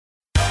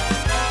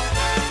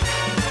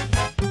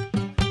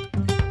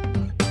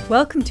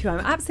Welcome to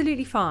I'm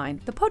Absolutely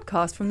Fine, the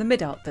podcast from the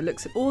Mid-Alt that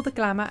looks at all the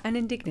glamour and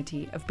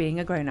indignity of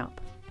being a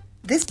grown-up.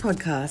 This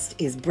podcast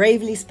is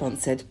bravely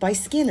sponsored by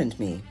Skin &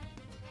 Me.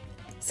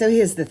 So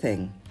here's the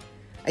thing.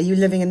 Are you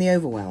living in the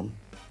overwhelm?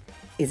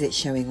 Is it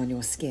showing on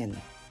your skin?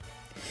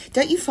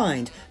 Don't you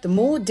find the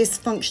more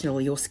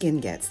dysfunctional your skin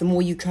gets, the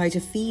more you try to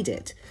feed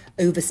it,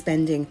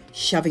 overspending,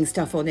 shoving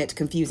stuff on it,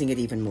 confusing it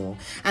even more?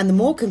 And the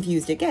more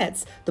confused it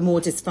gets, the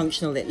more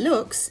dysfunctional it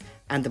looks,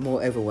 and the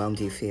more overwhelmed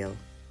you feel.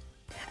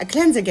 A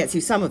cleanser gets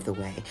you some of the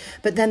way,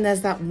 but then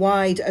there's that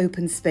wide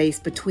open space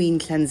between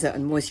cleanser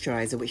and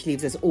moisturiser which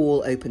leaves us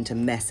all open to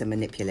mess and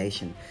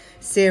manipulation.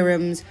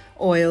 Serums,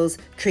 oils,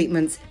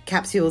 treatments,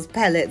 capsules,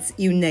 pellets,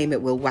 you name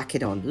it, we'll whack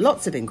it on.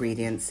 Lots of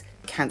ingredients,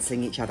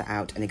 cancelling each other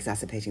out and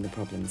exacerbating the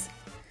problems.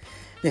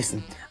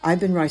 Listen, I've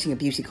been writing a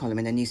beauty column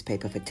in a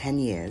newspaper for 10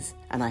 years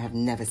and I have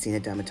never seen a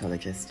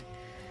dermatologist.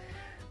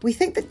 We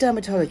think that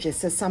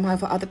dermatologists are somehow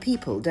for other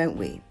people, don't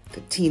we? For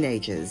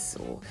teenagers,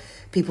 or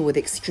people with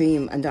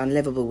extreme and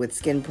unlivable with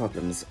skin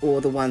problems, or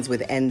the ones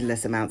with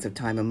endless amounts of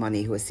time and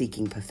money who are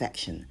seeking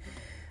perfection.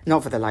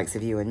 Not for the likes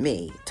of you and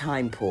me,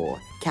 time poor,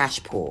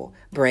 cash poor,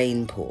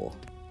 brain poor.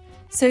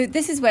 So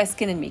this is where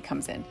Skin & Me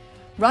comes in.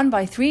 Run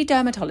by 3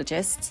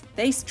 dermatologists,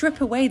 they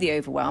strip away the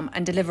overwhelm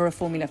and deliver a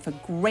formula for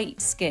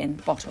great skin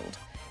bottled.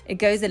 It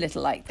goes a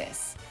little like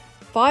this.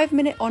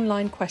 5-minute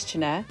online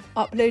questionnaire,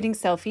 uploading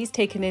selfies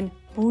taken in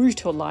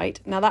brutal light.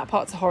 Now that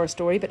part's a horror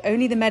story, but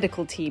only the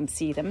medical team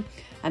see them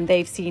and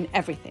they've seen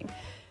everything.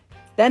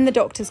 Then the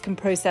doctors can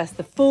process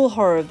the full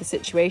horror of the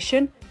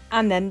situation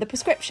and then the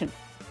prescription.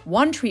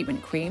 1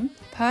 treatment cream,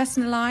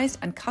 personalised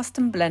and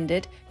custom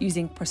blended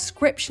using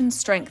prescription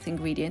strength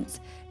ingredients,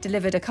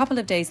 delivered a couple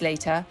of days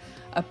later,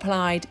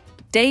 applied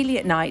daily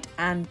at night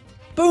and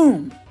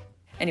boom!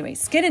 Anyway,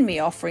 Skin & Me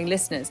offering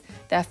listeners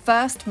their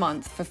first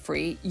month for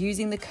free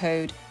using the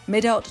code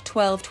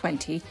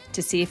MIDALT1220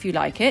 to see if you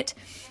like it.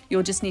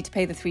 You'll just need to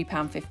pay the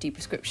 £3.50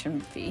 prescription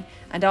fee.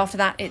 And after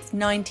that, it's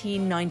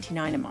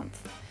 $19.99 a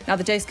month. Now,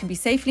 the dose can be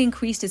safely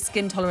increased as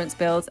skin tolerance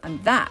builds.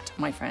 And that,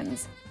 my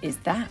friends, is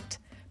that.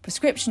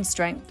 Prescription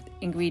strength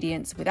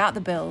ingredients without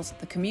the bills,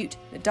 the commute,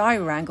 the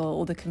diary wrangle,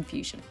 or the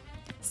confusion.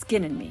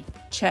 Skin & Me.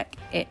 Check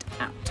it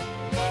out.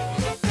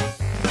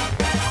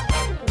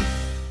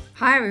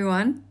 Hi,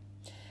 everyone.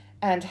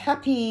 And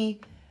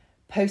happy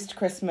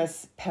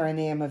post-Christmas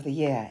perineum of the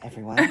year,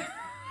 everyone.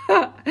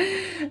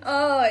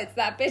 Oh, it's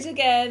that bit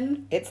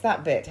again. It's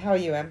that bit. How are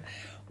you, Em?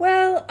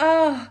 Well,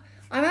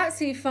 I'm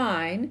absolutely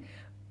fine,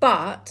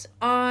 but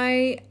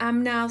I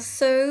am now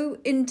so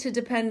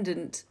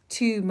interdependent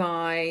to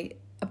my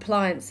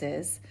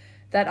appliances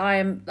that I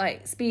am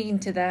like speaking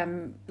to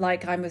them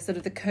like I'm a sort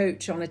of the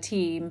coach on a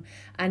team.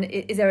 And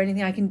is there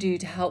anything I can do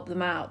to help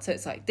them out? So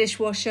it's like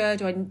dishwasher.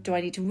 Do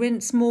I need to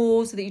rinse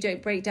more so that you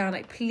don't break down?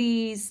 Like,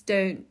 please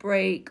don't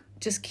break.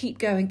 Just keep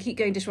going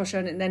dishwasher.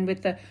 And then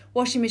with the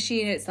washing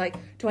machine, it's like,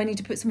 do I need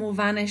to put some more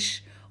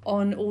Vanish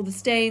on all the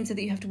stains so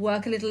that you have to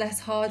work a little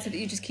less hard so that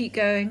you just keep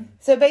going?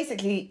 So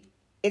basically,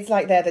 it's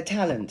like they're the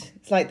talent.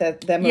 It's like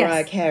they're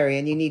Mariah Carey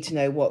and you need to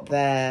know what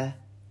their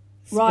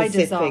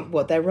riders are.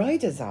 What their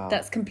riders are.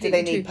 That's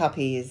completely Do they need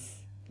puppies?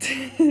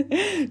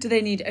 Do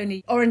they need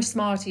only orange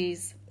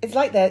Smarties? It's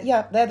like they're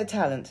the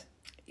talent.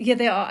 Yeah,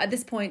 they are. At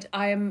this point,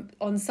 I am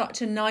on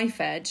such a knife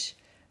edge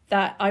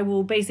that I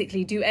will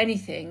basically do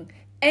anything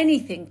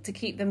to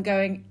keep them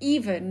going,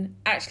 even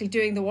actually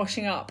doing the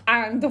washing up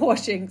and the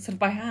washing sort of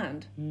by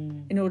hand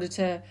in order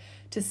to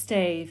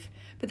stave.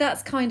 But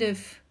that's kind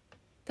of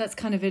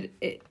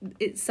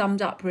it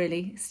summed up,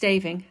 really,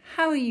 staving.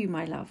 How are you,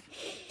 my love?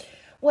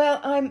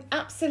 Well, I'm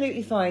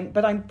absolutely fine,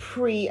 but I'm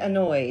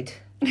pre-annoyed.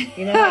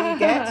 You know how you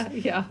get?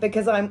 Yeah.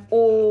 Because I'm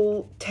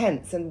all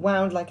tense and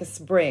wound like a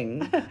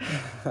spring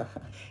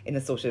in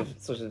a sort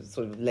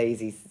of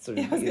lazy,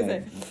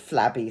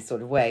 flabby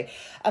sort of way.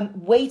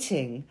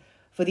 Waiting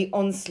for the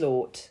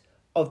onslaught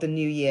of the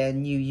New Year,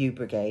 New You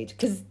brigade.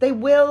 Because they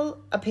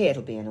will appear.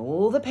 It'll be in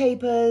all the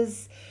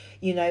papers.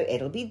 You know,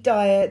 it'll be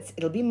diets.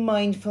 It'll be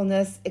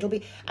mindfulness.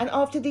 And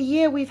after the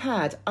year we've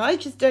had, I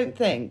just don't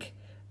think,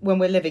 when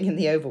we're living in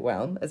the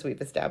overwhelm, as we've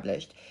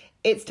established,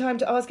 it's time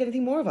to ask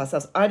anything more of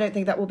ourselves. I don't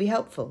think that will be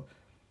helpful.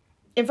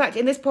 In fact,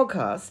 in this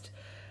podcast,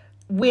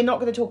 we're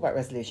not going to talk about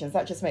resolutions.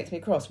 That just makes me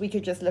cross. We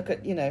could just look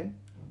at,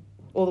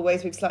 all the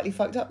ways we've slightly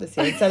fucked up this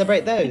year and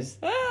celebrate those.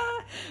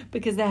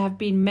 Because there have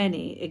been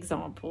many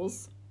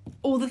examples.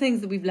 All the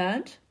things that we've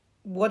learned.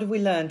 What have we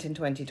learned in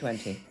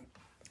 2020?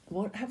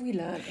 What have we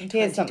learned in 2020?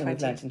 Here's something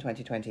we've learned in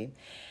 2020.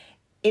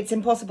 It's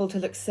impossible to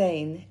look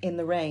sane in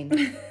the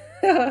rain.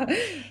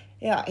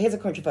 Yeah, here's a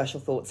controversial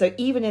thought. So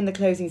even in the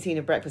closing scene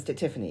of Breakfast at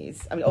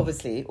Tiffany's, I mean,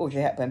 obviously,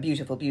 Audrey Hepburn,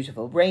 beautiful,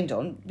 beautiful, rained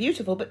on,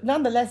 beautiful, but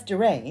nonetheless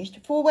deranged,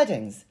 4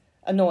 weddings.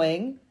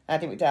 Annoying,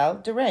 Andy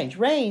McDowell, deranged.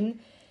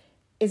 Rain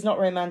is not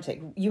romantic.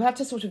 You have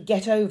to sort of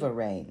get over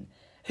rain.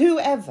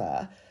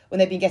 Whoever, when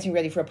they've been getting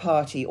ready for a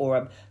party or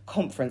a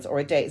conference or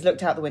a date, has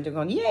looked out the window and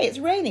gone, yay, it's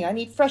raining, I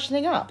need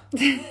freshening up.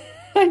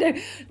 I know.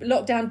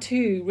 Lockdown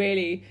 2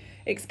 really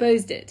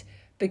exposed it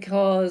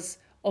because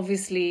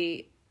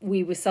obviously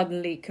we were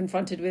suddenly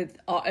confronted with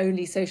our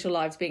only social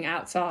lives being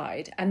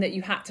outside, and that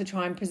you had to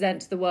try and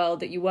present to the world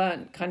that you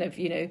weren't kind of,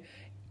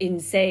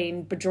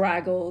 insane,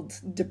 bedraggled,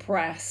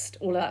 depressed,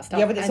 all of that stuff.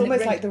 Yeah, but it's And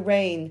almost like the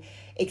rain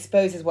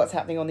exposes what's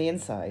happening on the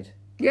inside.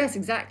 Yes,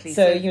 exactly.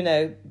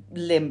 So,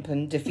 limp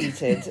and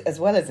defeated as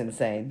well as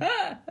insane.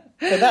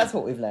 So that's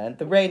what we've learned.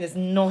 The rain is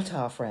not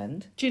our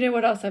friend. Do you know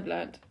what else I've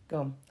learned? Go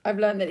on. I've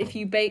learned that if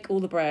you bake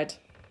all the bread,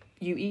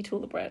 you eat all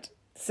the bread.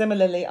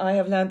 Similarly, I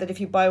have learned that if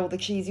you buy all the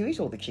cheese, you eat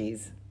all the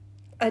cheese.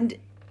 And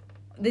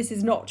this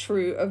is not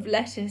true of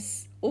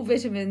lettuce or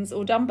vitamins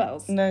or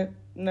dumbbells. No.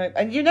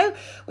 And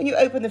when you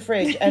open the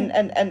fridge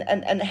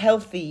and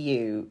healthy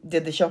you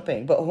did the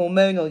shopping, but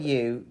hormonal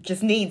you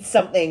just needs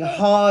something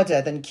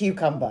harder than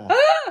cucumber.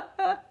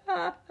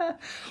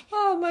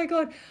 Oh my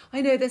God.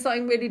 I know there's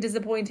something really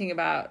disappointing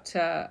about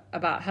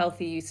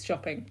healthy you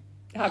shopping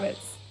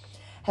habits.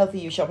 Healthy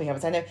you shopping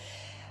habits. I know.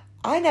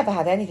 I never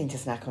had anything to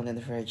snack on in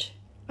the fridge.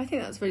 I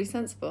think that's really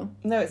sensible.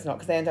 No, it's not,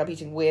 because they end up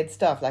eating weird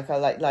stuff. Like I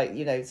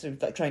sort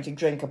of like trying to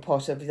drink a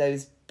pot of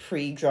those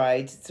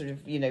pre-dried sort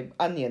of,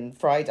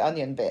 fried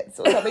onion bits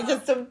or something.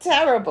 Just some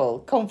terrible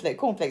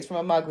cornflakes from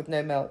a mug with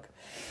no milk.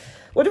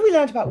 What have we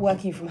learned about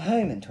working from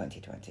home in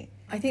 2020?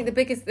 I think the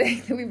biggest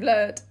thing that we've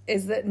learned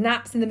is that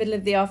naps in the middle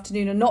of the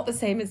afternoon are not the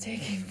same as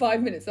taking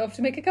 5 minutes off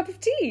to make a cup of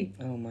tea.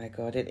 Oh my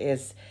God, it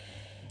is.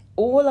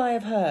 All I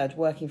have heard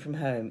working from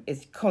home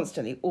is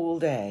constantly, all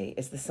day,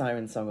 is the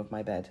siren song of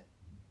my bed.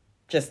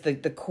 Just the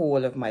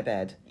call of my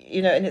bed.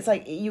 And it's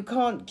like, you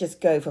can't just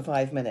go for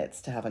 5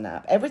 minutes to have a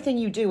nap. Everything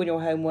you do when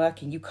you're home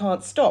working, you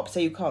can't stop. So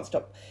you can't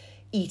stop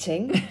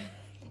eating.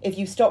 If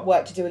you stop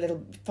work to do a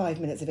little 5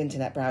 minutes of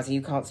internet browsing,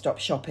 you can't stop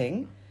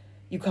shopping.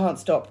 You can't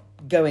stop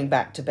going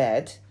back to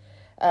bed.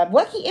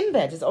 Working in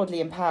bed is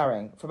oddly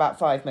empowering for about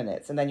 5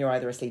 minutes, and then you're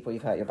either asleep or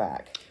you've hurt your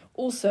back.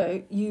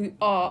 Also, you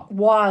are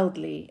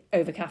wildly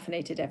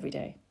over-caffeinated every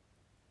day.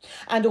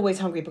 And always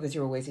hungry because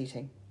you're always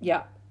eating.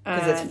 Yeah.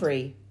 Because it's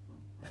free.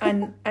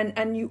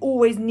 and you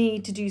always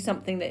need to do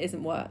something that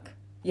isn't work.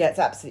 Yeah, it's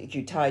absolutely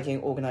true.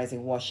 Tidying,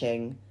 organising,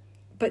 washing.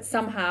 But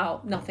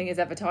somehow nothing is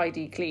ever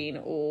tidy, clean,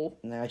 or...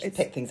 No, I just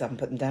pick things up and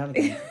put them down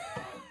again.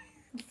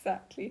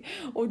 Exactly.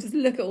 Or just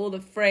look at all the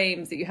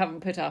frames that you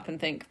haven't put up and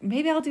think,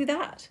 maybe I'll do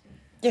that.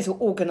 Yes, or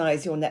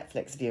organise your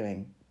Netflix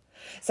viewing.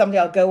 Someday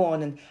I'll go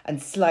on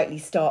and slightly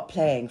start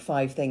playing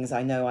 5 things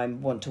I know I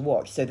want to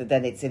watch, so that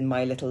then it's in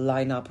my little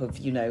lineup of,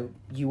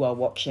 you are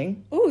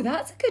watching. Oh,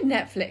 that's a good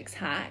Netflix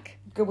hack.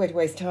 Good way to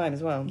waste time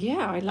as well.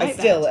 Yeah, I like that. I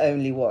still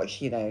only watch,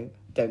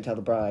 Don't Tell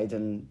the Bride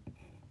and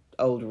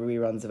old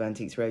reruns of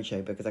Antiques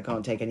Roadshow because I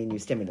can't take any new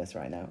stimulus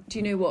right now. Do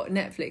you know what?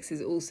 Netflix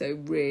is also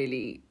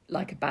really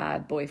like a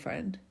bad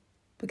boyfriend,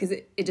 because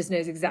it just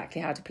knows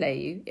exactly how to play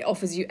you. It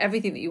offers you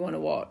everything that you want to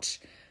watch,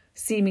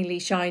 seemingly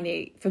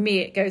shiny. For me,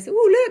 it goes,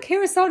 oh, look,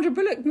 here are Sandra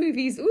Bullock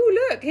movies.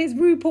 Oh, look, here's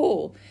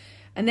RuPaul.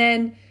 And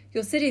then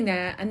you're sitting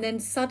there, and then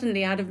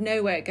suddenly out of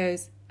nowhere it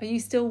goes, are you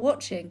still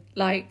watching?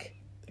 Like...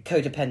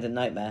 Codependent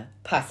nightmare.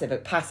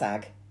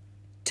 Passag.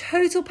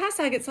 Total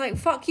passag. It's like,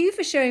 fuck you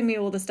for showing me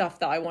all the stuff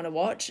that I want to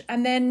watch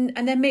and then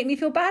make me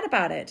feel bad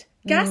about it.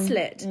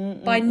 Gaslit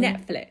by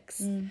Netflix.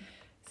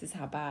 This is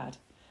how bad.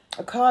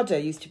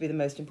 Ocado used to be the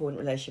most important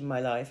relationship in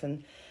my life,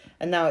 and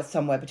now it's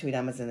somewhere between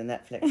Amazon and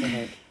Netflix, I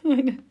think.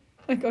 I know.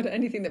 I got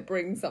anything that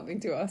brings something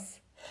to us.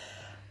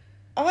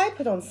 I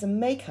put on some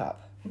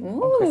makeup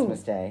Ooh, on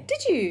Christmas Day.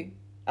 Did you?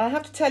 I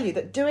have to tell you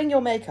that doing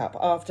your makeup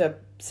after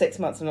 6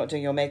 months of not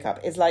doing your makeup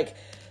is like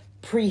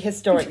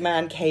prehistoric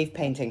man cave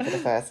painting for the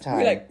first time.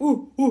 You're like,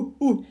 ooh, ooh,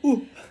 ooh,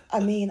 ooh. I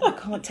mean, I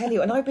can't tell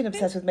you. And I've been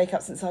obsessed with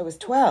makeup since I was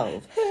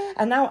 12.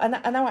 And now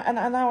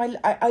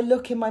I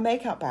look in my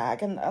makeup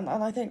bag and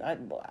I think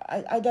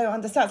I don't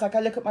understand. It's like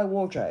I look at my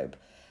wardrobe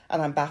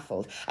and I'm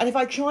baffled. And if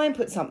I try and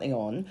put something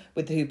on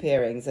with the hoop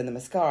earrings and the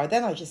mascara,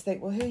 then I just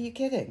think, well, who are you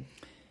kidding?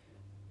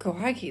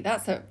 Crikey,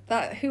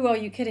 who are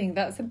you kidding?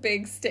 That's a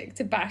big stick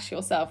to bash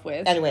yourself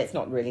with. Anyway, it's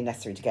not really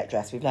necessary to get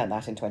dressed. We've learned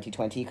that in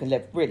 2020. You can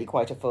live really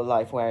quite a full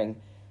life wearing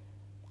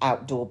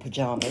outdoor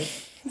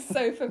pyjamas.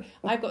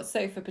 I've got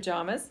sofa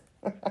pyjamas.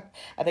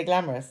 Are they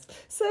glamorous?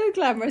 So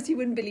glamorous, you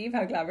wouldn't believe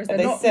how glamorous. They're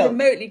they not silk?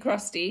 Remotely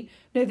crusty.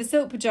 No, the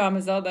silk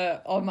pyjamas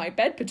are my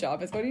bed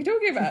pyjamas. What are you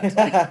talking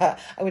about?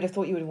 I would have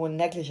thought you would have worn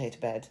negligee to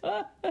bed.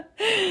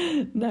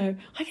 No,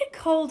 I get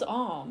cold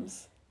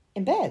arms.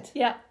 In bed?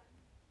 Yeah.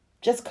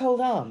 Just cold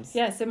arms?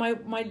 Yeah, so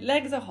my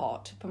legs are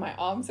hot, but my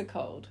arms are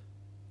cold.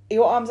 Are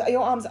your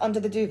arms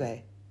under the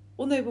duvet?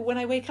 Well, no, but when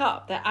I wake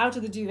up, they're out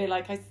of the duvet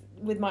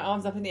with my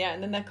arms up in the air,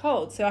 and then they're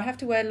cold, so I have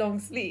to wear long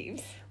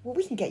sleeves. Well,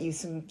 we can get you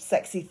some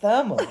sexy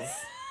thermals.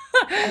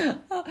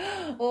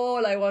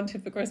 All I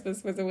wanted for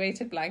Christmas was a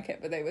weighted blanket,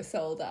 but they were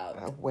sold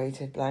out. A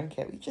weighted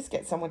blanket. We just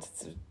get someone to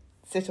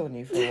sit on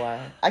you for a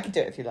while. I can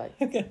do it if you like.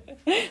 Okay.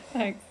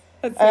 Thanks.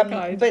 That's so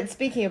kind. But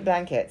speaking of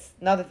blankets,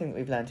 another thing that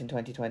we've learned in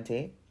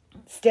 2020,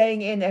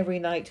 staying in every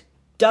night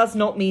does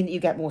not mean that you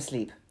get more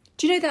sleep.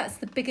 Do you know that's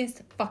the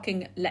biggest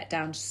fucking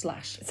letdown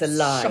 / It's a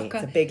lie. shocker?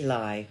 It's a big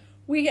lie.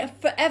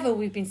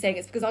 We've been saying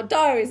it's because our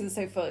diaries are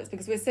so full, it's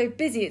because we're so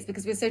busy, it's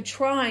because we're so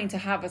trying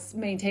to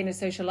maintain a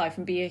social life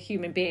and be a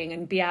human being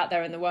and be out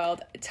there in the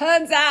world. It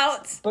turns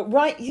out... But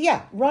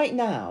right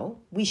now,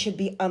 we should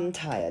be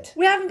untired.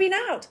 We haven't been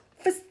out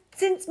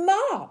since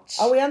March.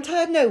 Are we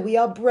untired? No, we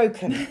are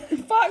broken.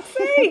 Fuck's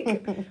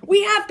sake.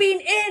 We have been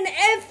in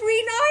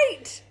every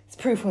night. It's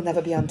proof we'll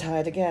never be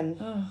untired again.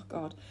 Oh,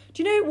 God.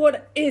 Do you know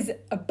what is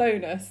a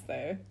bonus,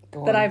 though,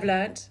 that I've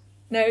learnt?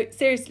 No,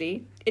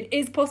 seriously, it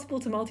is possible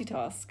to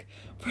multitask.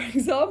 For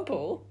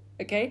example,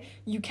 okay,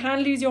 you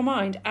can lose your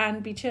mind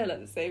and be chill at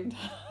the same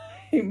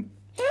time.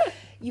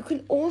 You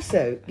can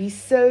also be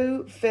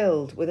so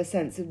filled with a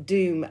sense of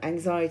doom,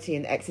 anxiety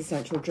and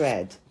existential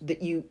dread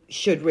that you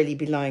should really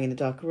be lying in a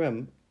dark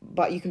room.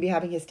 But you can be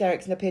having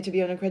hysterics and appear to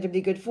be on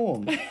incredibly good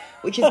form,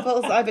 which is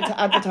false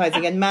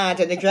advertising and mad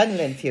and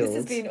adrenaline fueled. This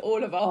has been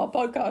all of our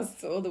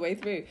podcasts all the way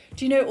through.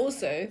 Do you know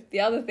also, the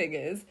other thing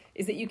is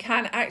that you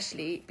can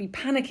actually be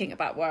panicking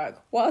about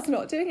work whilst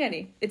not doing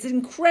any. It's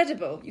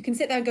incredible. You can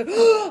sit there and go,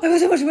 oh, I've got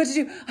so much work to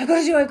do.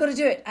 I've got to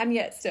do it. And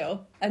yet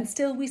still.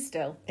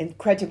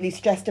 Incredibly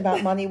stressed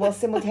about money while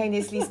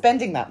simultaneously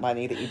spending that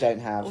money that you don't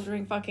have.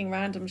 Ordering fucking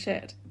random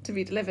shit to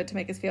be delivered to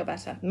make us feel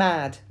better.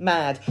 Mad.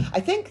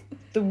 I think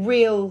the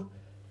real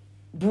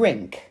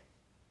brink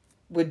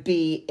would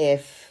be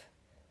if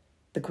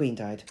the Queen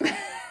died.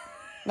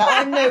 Now,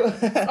 I'm no...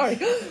 Sorry,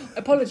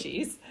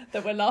 apologies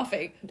that we're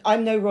laughing.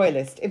 I'm no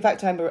royalist. In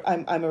fact, I'm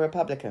a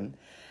Republican.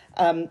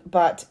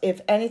 But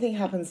if anything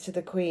happens to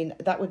the Queen,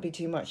 that would be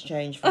too much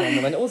change for one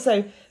woman.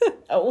 Also,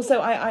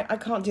 I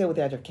can't deal with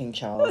the idea of King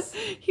Charles.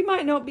 He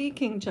might not be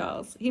King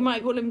Charles. He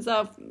might call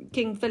himself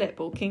King Philip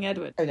or King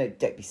Edward. Oh, no,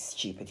 don't be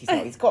stupid. He's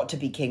not. He's got to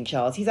be King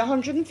Charles. He's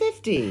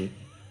 150.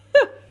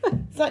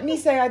 It's like me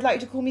saying, I'd like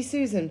to call me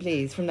Susan,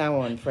 please, from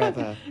now on,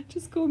 forever.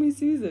 Just call me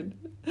Susan.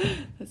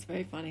 That's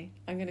very funny.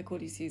 I'm going to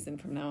call you Susan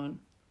from now on.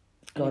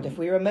 God, if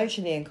we were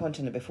emotionally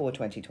incontinent before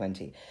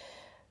 2020,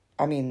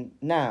 I mean,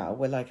 now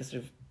we're like a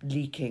sort of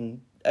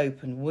leaking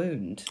open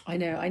wound. I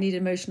know. I need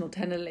emotional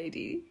tenor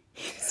lady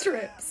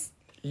strips.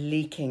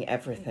 Leaking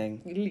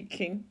everything.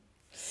 Leaking.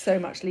 So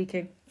much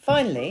leaking.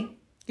 Finally,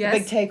 yes. The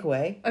big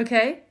takeaway.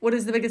 Okay. What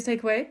is the biggest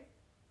takeaway?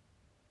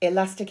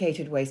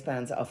 Elasticated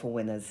waistbands are for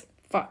winners.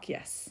 Fuck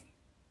yes.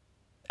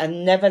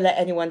 And never let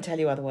anyone tell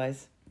you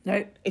otherwise.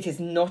 No. It is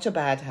not a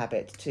bad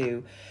habit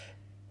to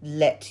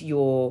let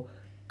your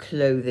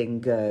clothing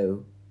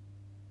go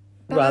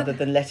rather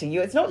than letting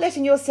you... It's not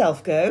letting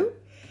yourself go.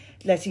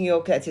 Letting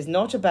your... It is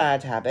not a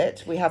bad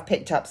habit. We have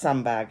picked up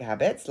some bad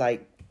habits,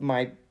 like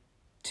my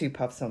 2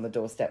 puffs on the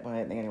doorstep when I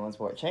don't think anyone's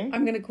watching.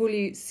 I'm going to call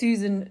you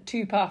Susan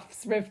 2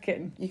 Puffs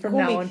Rivkin from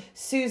now on.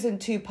 Susan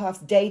 2 Puffs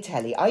Day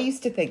Telly. I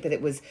used to think that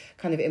it was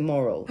kind of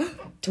immoral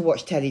to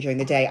watch telly during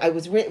the day.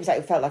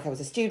 It felt like I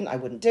was a student. I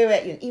wouldn't do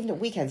it. You know, even at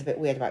weekends, a bit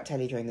weird about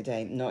telly during the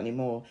day. Not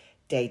anymore.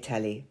 Day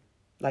telly,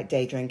 like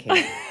day drinking.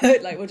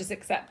 Like we'll just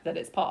accept that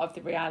it's part of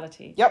the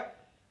reality. Yep.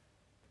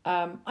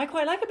 I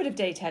quite like a bit of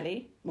day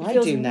telly. I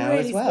do now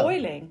really as well.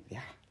 Spoiling.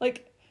 Yeah.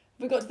 Like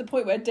we got to the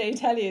point where day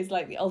telly is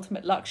like the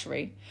ultimate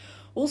luxury.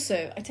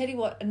 Also, I tell you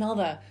what,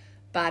 another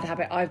bad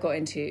habit I've got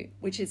into,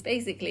 which is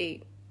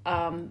basically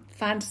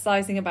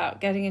fantasizing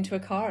about getting into a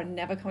car and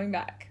never coming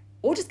back.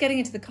 Or just getting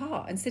into the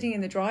car and sitting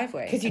in the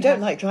driveway. Because you don't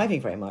like driving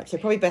very much. So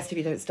probably best if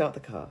you don't start the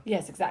car.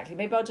 Yes, exactly.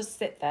 Maybe I'll just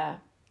sit there.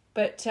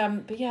 But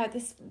yeah,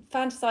 this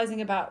fantasizing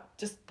about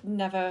just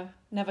never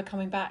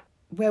coming back.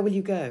 Where will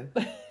you go?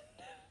 I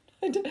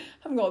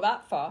haven't got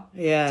that far.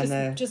 Yeah,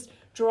 no. Just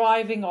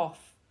driving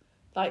off.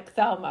 Like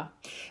Thelma.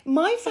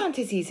 My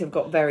fantasies have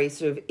got very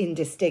sort of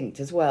indistinct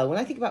as well. When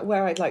I think about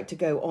where I'd like to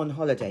go on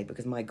holiday,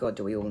 because my God,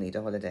 do we all need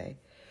a holiday?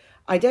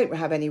 I don't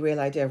have any real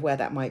idea of where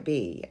that might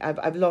be.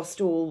 I've lost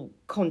all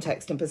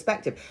context and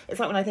perspective. It's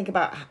like when I think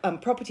about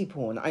property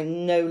porn, I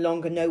no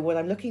longer know what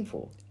I'm looking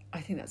for.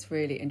 I think that's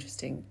really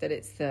interesting. That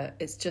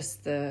it's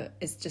just the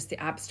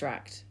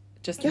abstract,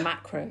 just the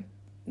macro.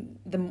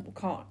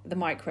 The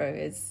micro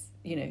is,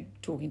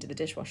 talking to the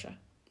dishwasher.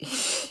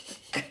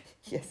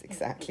 Yes,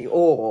 exactly.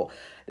 Or,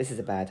 this is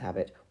a bad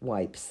habit,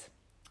 wipes.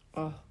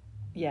 Oh,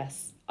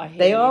 yes.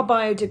 They are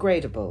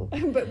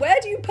biodegradable. But where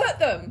do you put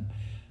them?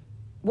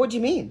 What do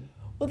you mean?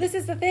 Well, this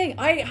is the thing.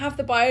 I have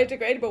the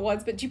biodegradable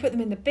ones, but do you put them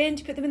in the bin?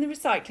 Do you put them in the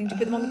recycling? Do you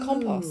put them on the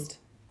compost?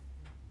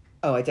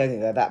 Oh, I don't think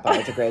they're that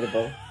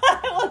biodegradable.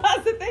 Well,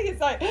 that's the thing. It's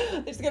like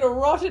they're just going to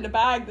rot in a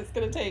bag that's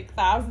going to take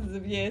thousands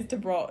of years to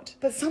rot.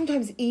 But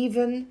sometimes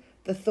even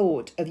the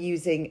thought of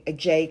using a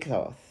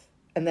J-cloth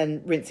and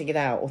then rinsing it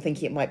out or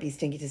thinking it might be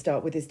stinky to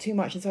start with is too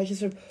much. And so I just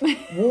sort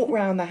of walk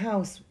around the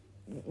house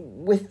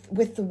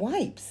with the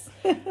wipes.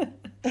 Apart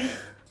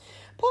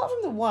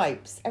from the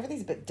wipes,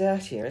 everything's a bit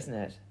dirtier, isn't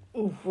it?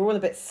 Oof. We're all a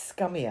bit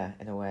scummier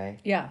in a way.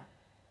 Yeah.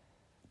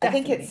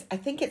 Definitely. I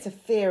think it's a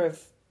fear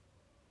of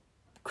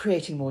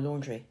creating more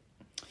laundry.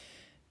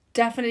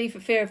 Definitely for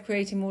fear of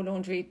creating more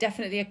laundry.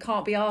 Definitely a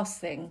can't be arsed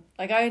thing.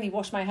 Like I only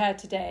washed my hair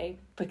today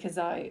because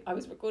I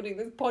was recording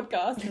this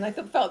podcast and I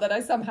felt that I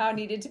somehow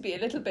needed to be a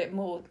little bit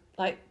more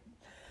like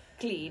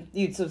clean.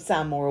 You'd sort of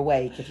sound more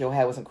awake if your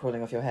hair wasn't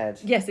crawling off your head.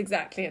 Yes,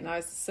 exactly. And I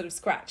was sort of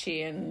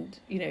scratchy and,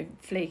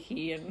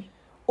 flaky and...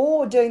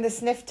 Or doing the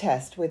sniff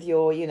test with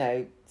your,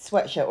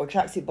 sweatshirt or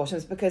tracksuit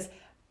bottoms, because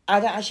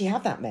I don't actually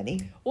have that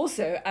many.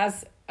 Also,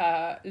 as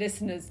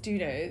listeners do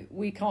know,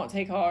 we can't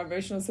take our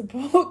emotional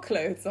support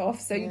clothes off,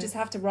 so you just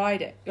have to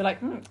ride it. You're like,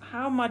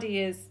 how muddy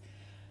is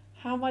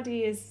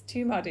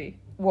too muddy?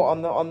 What,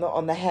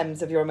 on the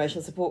hems of your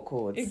emotional support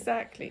cords?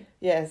 Exactly.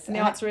 Yes. And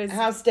the answer is...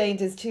 How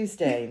stained is too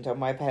stained on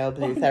my pale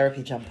blue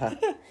therapy jumper?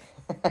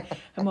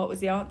 And what was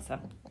the answer?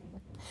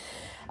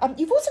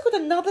 You've also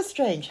got another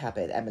strange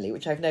habit, Emily,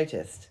 which I've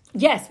noticed.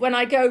 Yes, when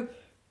I go,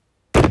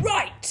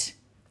 right,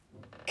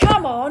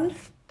 come on,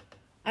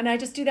 and I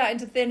just do that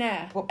into thin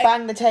air. Well,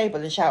 bang the table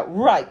and shout,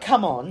 right,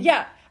 come on.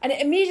 Yeah, and it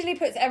immediately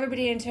puts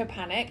everybody into a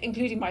panic,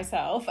 including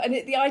myself. And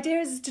the idea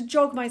is to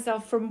jog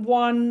myself from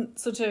one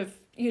sort of,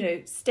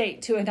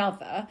 state to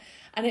another.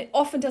 And it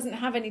often doesn't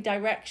have any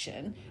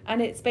direction.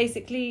 And it's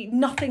basically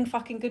nothing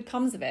fucking good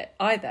comes of it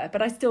either.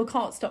 But I still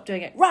can't stop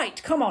doing it.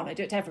 Right, come on, I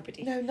do it to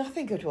everybody. No,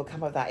 nothing good will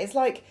come of that. It's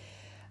like...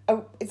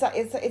 it's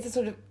a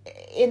sort of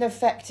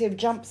ineffective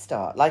jump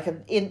start, like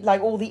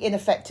all the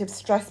ineffective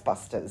stress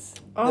busters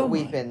that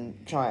we've been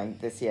trying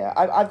this year.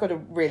 I've got a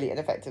really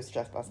ineffective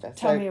stress buster.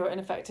 Tell me your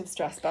ineffective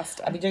stress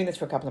buster. I've been doing this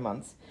for a couple of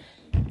months.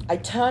 I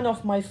turn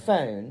off my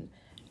phone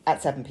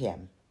at 7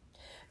 p.m.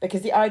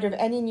 because the idea of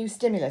any new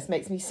stimulus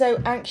makes me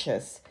so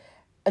anxious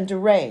and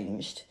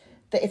deranged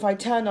that if I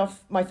turn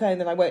off my phone,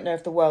 then I won't know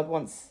if the world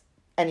wants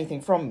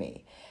anything from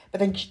me. But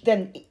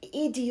then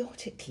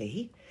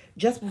idiotically,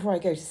 just before I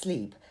go to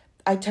sleep,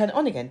 I turn it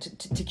on again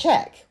to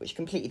check, which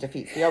completely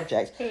defeats the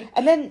object.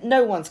 And then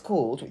no one's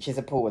called, which is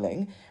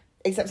appalling,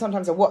 except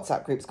sometimes a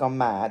WhatsApp group's gone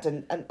mad.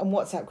 And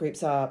WhatsApp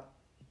groups are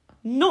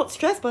not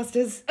stress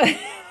busters.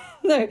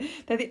 No,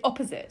 they're the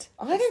opposite.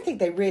 I don't think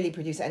they really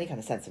produce any kind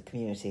of sense of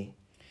community.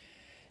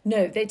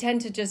 No, they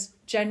tend to just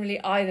generally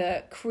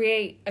either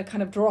create a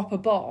kind of drop a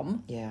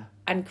bomb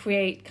and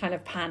create kind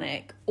of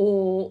panic,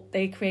 or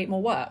they create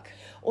more work.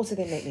 Also,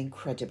 they make me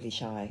incredibly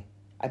shy.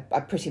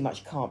 I pretty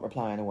much can't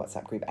reply on a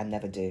WhatsApp group and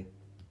never do.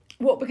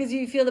 What, because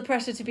you feel the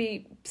pressure to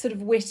be sort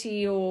of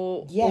witty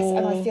or... Yes,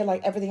 and I feel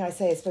like everything I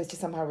say is supposed to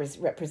somehow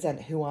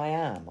represent who I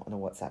am on a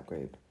WhatsApp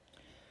group.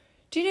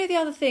 Do you know the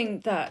other thing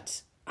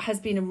that has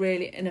been a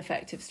really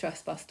ineffective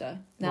stress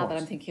buster, now that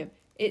I'm thinking of?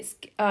 It's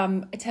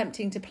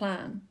attempting to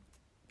plan.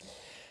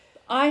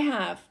 I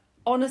have,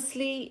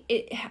 honestly,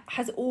 it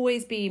has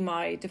always been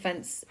my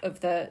defence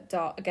of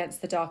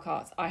against the dark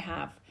arts. I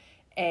have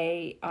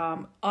a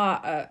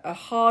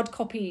hard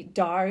copy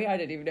diary. I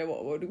don't even know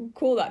what we would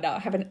call that now. I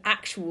have an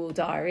actual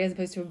diary as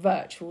opposed to a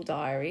virtual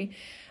diary.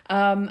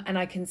 And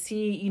I can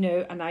see,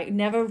 and I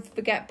never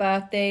forget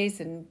birthdays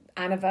and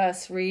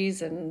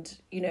anniversaries and,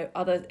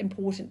 other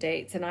important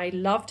dates. And I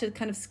love to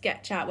kind of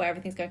sketch out where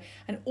everything's going.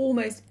 And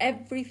almost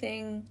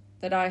everything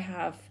that I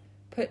have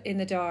put in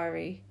the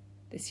diary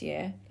this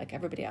year, like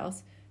everybody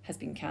else, has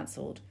been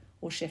cancelled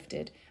or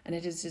shifted. And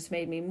it has just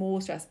made me more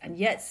stressed. And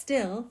yet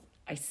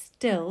I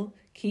still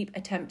keep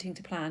attempting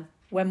to plan.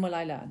 When will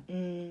I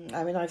learn?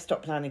 I've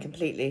stopped planning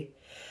completely.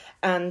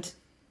 And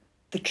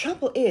the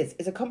trouble is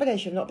a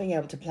combination of not being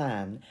able to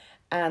plan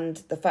and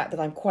the fact that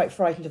I'm quite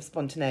frightened of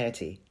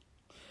spontaneity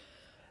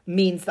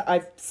means that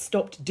I've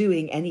stopped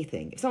doing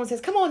anything. If someone says,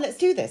 come on, let's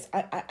do this,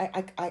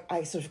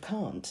 I sort of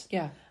can't.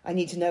 Yeah. I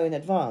need to know in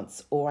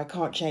advance, or I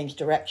can't change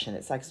direction.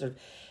 It's like sort of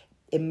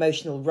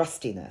emotional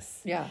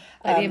rustiness. Yeah,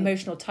 like the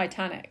emotional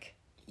Titanic.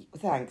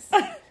 Thanks.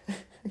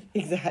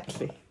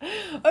 Exactly.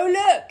 Oh,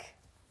 look!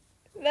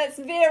 Let's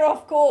veer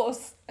off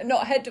course and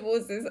not head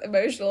towards this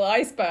emotional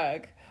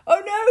iceberg.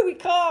 Oh, no, we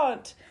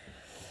can't.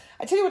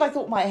 I tell you what I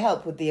thought might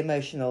help with the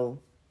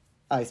emotional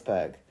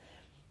iceberg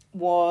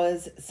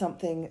was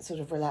something sort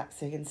of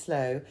relaxing and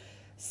slow.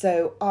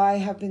 So I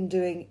have been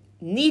doing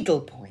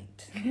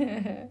needlepoint,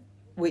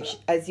 which,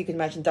 as you can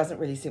imagine, doesn't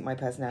really suit my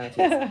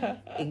personality.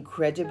 It's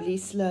incredibly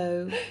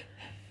slow.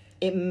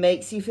 It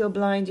makes you feel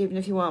blind even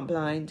if you aren't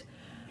blind.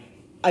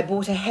 I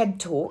bought a head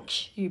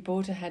torch. You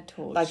bought a head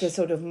torch. Like a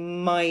sort of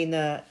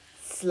minor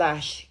 /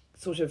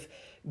 sort of,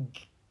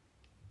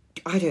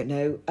 I don't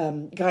know,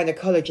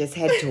 gynecologist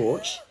head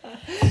torch.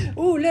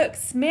 Oh, look,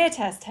 smear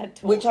test head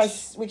torch.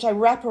 Which I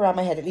wrap around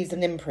my head. It leaves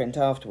an imprint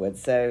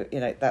afterwards, so,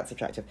 that's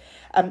attractive.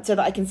 So that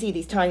I can see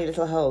these tiny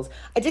little holes.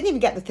 I didn't even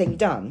get the thing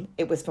done.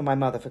 It was for my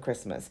mother for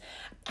Christmas.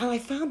 And I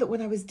found that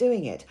when I was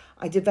doing it,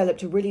 I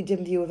developed a really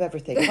dim view of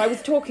everything. If I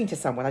was talking to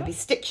someone, I'd be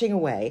stitching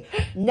away,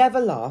 never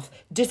laugh,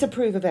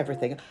 disapprove of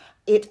everything.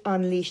 It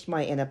unleashed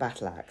my inner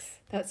battle axe.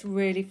 That's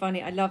really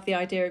funny. I love the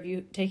idea of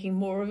you taking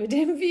more of a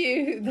dim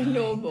view than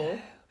normal.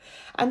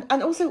 And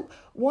also,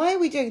 why are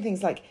we doing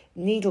things like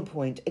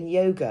needlepoint and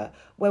yoga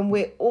when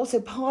we're also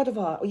part of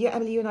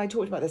Emily, you and I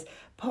talked about this,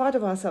 part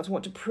of ourselves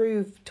want to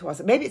prove to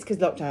us, maybe it's because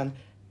lockdown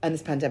and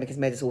this pandemic has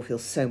made us all feel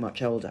so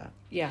much older.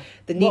 Yeah.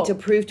 The need to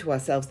prove to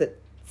ourselves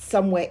that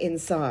somewhere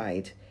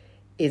inside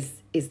is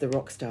the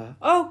rock star.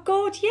 Oh,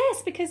 God,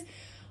 yes, because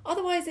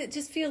Otherwise, it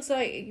just feels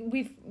like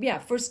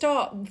for a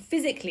start,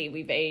 physically,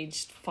 we've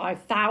aged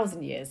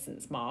 5,000 years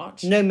since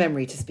March. No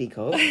memory to speak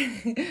of.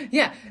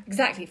 Yeah,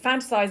 exactly.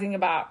 Fantasizing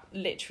about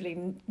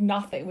literally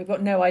nothing. We've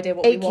got no idea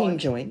what we want. Aching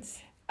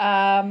joints. Yes,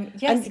 And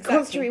exactly.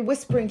 constantly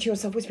whispering to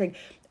yourself,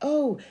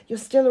 oh, you're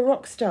still a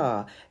rock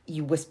star.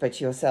 You whisper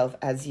to yourself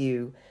as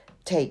you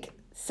take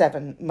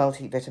 7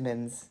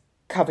 multivitamins,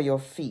 cover your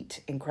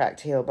feet in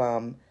cracked heel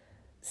balm,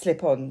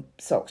 slip on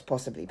socks,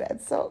 possibly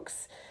bed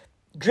socks,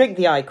 drink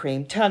the eye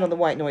cream, turn on the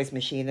white noise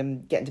machine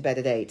and get into bed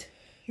at 8.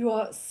 You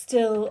are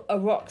still a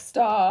rock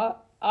star,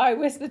 I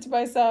whisper to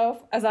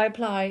myself as I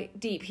apply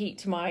deep heat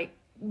to my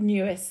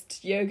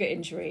newest yoga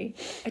injury.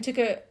 I took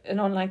an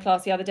online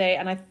class the other day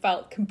and I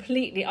felt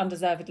completely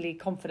undeservedly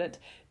confident.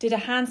 Did a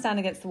handstand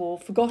against the wall,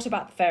 forgot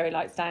about the fairy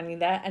light standing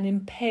there and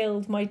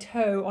impaled my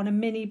toe on a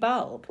mini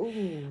bulb.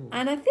 Ooh.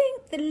 And I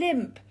think the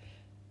limp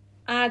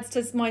adds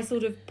to my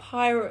sort of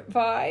pirate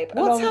vibe.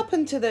 What's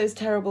happened to those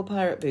terrible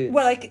pirate boots?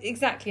 Well,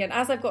 exactly. And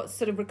as I've got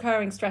sort of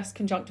recurring stress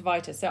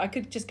conjunctivitis, so I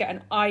could just get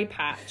an eye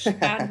patch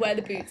and wear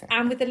the boots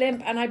and with the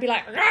limp and I'd be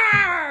like,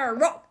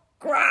 rock,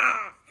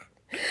 rah.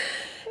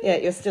 Yeah,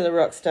 you're still a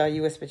rock star,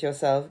 you whisper to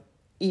yourself,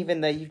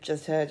 even though you've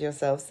just heard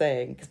yourself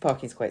saying, because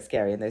parking's quite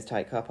scary in those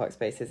tight car park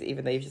spaces,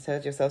 even though you've just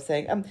heard yourself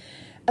saying,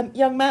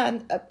 young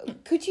man,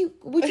 would you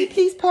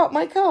please park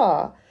my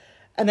car?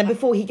 And then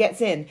before he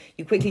gets in,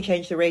 you quickly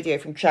change the radio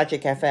from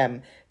Tragic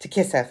FM to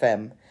Kiss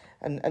FM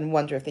and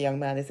wonder if the young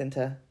man is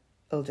into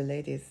older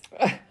ladies.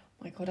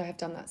 Oh my God, I have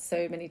done that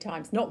so many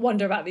times. Not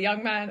wonder about the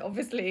young man,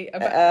 obviously.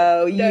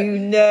 You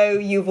know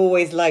you've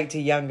always liked a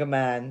younger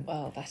man.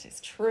 Well, that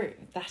is true.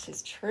 That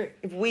is true.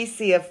 If we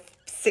see a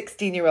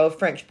 16-year-old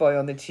French boy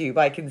on the tube,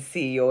 I can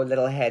see your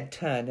little head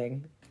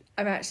turning.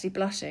 I'm actually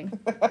blushing.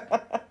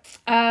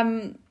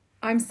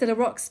 I'm still a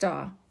rock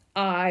star,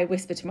 I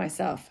whisper to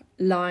myself,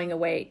 lying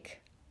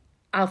awake,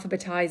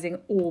 alphabetizing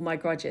all my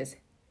grudges,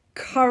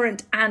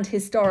 current and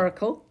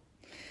historical.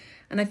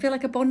 And I feel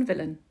like a Bond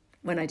villain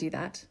when I do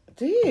that.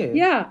 Do you?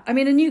 Yeah. I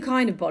mean, a new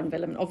kind of Bond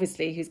villain,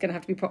 obviously, who's going to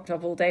have to be propped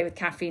up all day with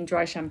caffeine,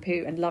 dry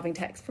shampoo and loving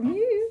text from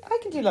you. I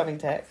can do loving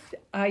text.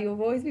 You've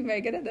always been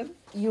very good at them.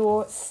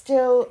 You're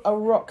still a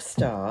rock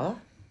star,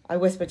 I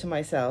whisper to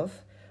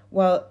myself,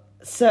 while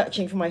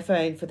searching for my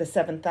phone for the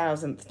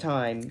 7,000th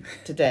time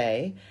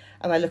today.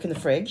 And I look in the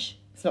fridge.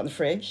 It's not in the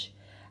fridge.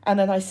 And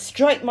then I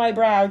strike my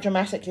brow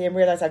dramatically and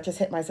realise I've just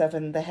hit myself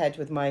in the head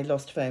with my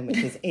lost phone, which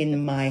is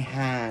in my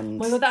hand.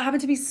 Oh my God, that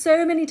happened to me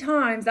so many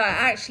times that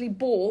I actually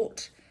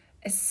bought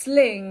a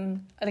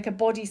sling, like a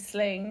body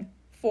sling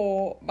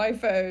for my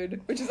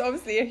phone, which is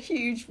obviously a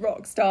huge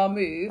rock star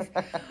move,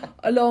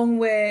 along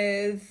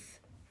with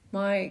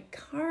my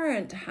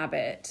current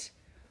habit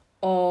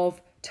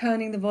of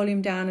turning the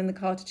volume down in the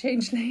car to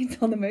change lanes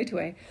on the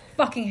motorway.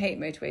 Fucking hate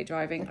motorway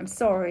driving. I'm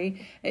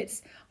sorry.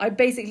 I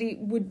basically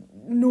would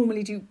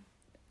normally do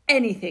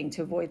anything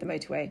to avoid the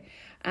motorway.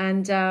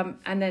 And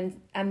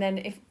then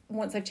if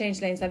once I've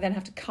changed lanes, I then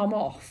have to come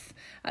off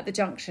at the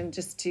junction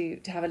just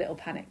to have a little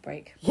panic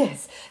break.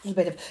 Yes, a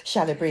little bit of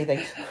shallow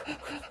breathing.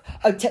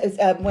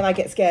 When I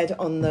get scared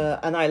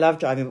and I love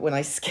driving, but when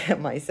I scare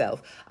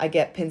myself, I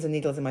get pins and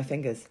needles in my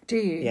fingers. Do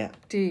you? Yeah.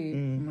 Do you?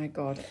 Oh my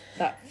God,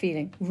 that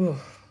feeling.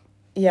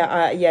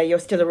 Yeah, you're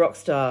still a rock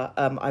star,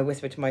 I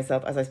whisper to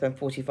myself as I spend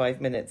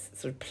 45 minutes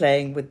sort of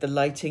playing with the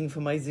lighting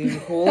for my Zoom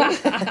call.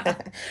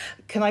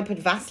 Can I put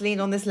Vaseline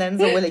on this lens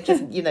or will it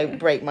just,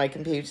 break my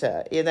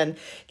computer? And then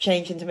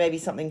change into maybe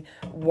something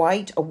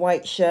white, a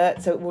white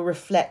shirt, so it will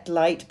reflect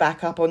light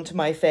back up onto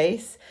my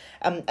face.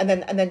 And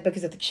then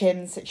because of the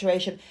chin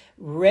situation,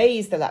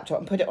 raise the laptop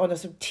and put it on a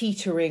sort of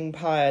teetering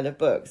pile of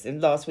books.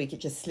 And last week it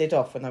just slid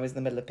off when I was in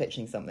the middle of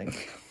pitching something.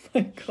 Oh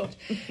my God.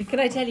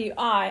 Can I tell you,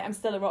 I am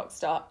still a rock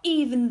star,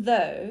 even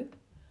though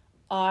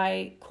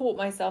I caught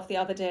myself the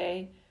other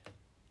day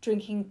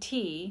drinking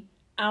tea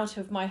out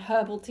of my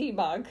herbal tea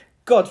mug.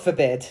 God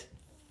forbid.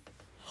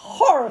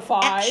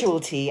 Horrified. Actual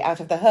tea out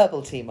of the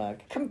herbal tea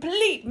mug.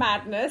 Complete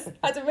madness.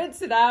 Had to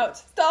rinse it out,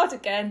 start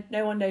again.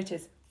 No one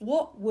noticed.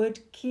 What would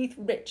Keith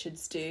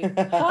Richards do?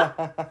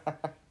 Huh?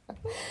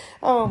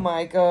 Oh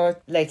my God.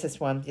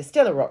 Latest one. You're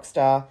still a rock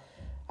star,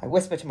 I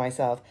whisper to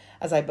myself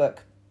as I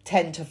book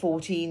 10 to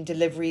 14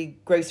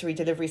 grocery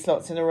delivery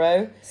slots in a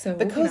row. So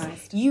because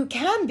organised. you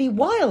can be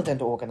wild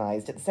and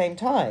organised at the same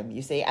time,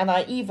 you see. And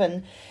I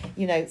even,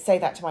 say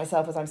that to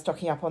myself as I'm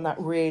stocking up on that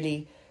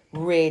really,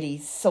 really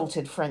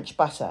salted French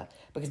butter,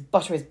 because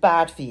butter is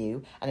bad for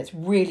you and it's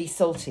really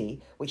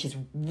salty, which is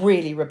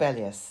really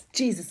rebellious.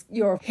 Jesus,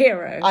 you're a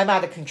hero. I'm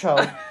out of control.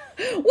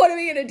 What are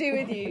we going to do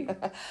with you?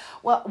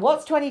 Well,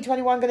 what's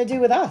 2021 going to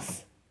do with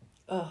us?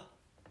 Oh,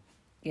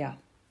 yeah.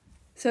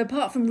 So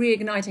apart from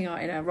reigniting our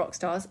inner rock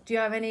stars, do you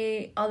have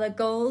any other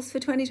goals for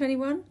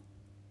 2021?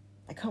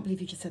 I can't believe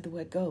you just said the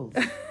word goals.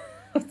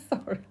 I'm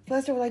sorry.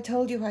 First of all, I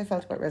told you how I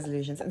felt about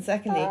resolutions. And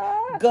secondly,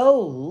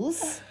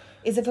 goals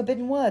is a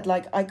forbidden word,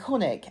 like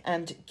iconic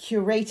and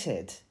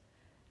curated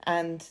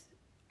and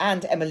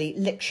Emily,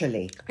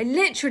 literally. I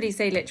literally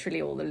say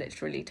literally all the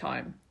literally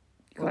time.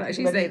 You can't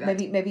actually say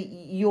that. Maybe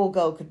your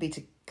goal could be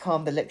to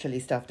calm the literally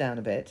stuff down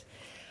a bit.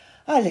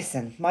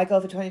 Listen, my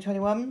goal for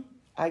 2021,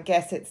 I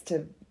guess it's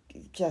to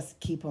just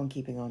keep on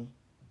keeping on.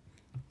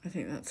 I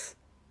think that's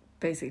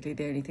basically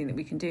the only thing that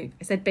we can do.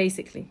 I said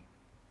basically.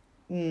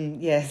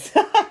 Yes.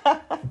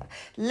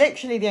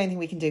 Literally the only thing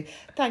we can do.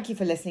 Thank you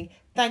for listening.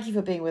 Thank you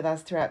for being with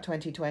us throughout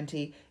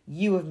 2020.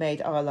 You have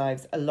made our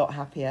lives a lot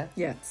happier.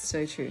 Yeah,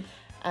 so true.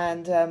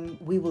 And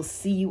we will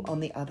see you on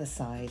the other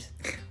side.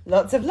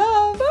 Lots of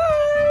love.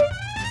 Bye.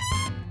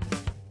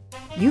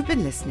 You've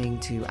been listening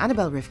to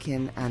Annabel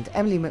Rifkin and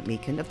Emily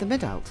McMeekan of The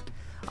Midult.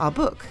 Our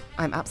book,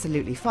 I'm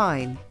Absolutely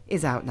Fine,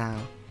 is out now.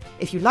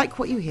 If you like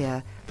what you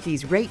hear,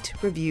 please rate,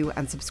 review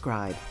and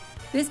subscribe.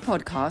 This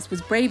podcast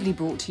was bravely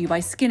brought to you by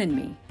Skin &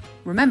 Me.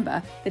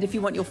 Remember that if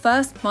you want your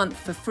first month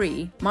for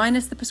free,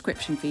 minus the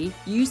prescription fee,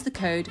 use the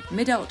code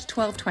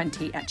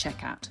MIDULT1220 at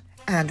checkout.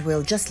 And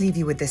we'll just leave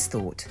you with this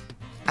thought.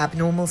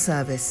 Abnormal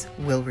service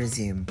will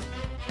resume.